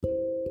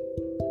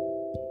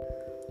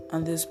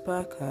On this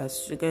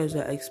podcast, you guys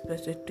are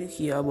expected to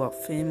hear about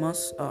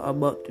famous or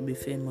about to be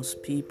famous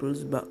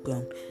people's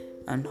background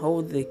and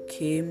how they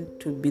came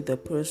to be the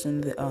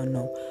person they are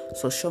now.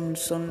 So show me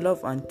some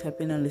love and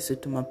tap in and listen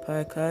to my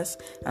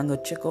podcast and go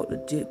check out the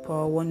J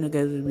Power one. You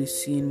guys will be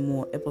seeing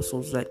more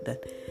episodes like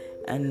that.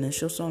 And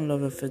show some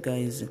love if you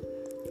guys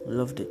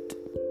loved it.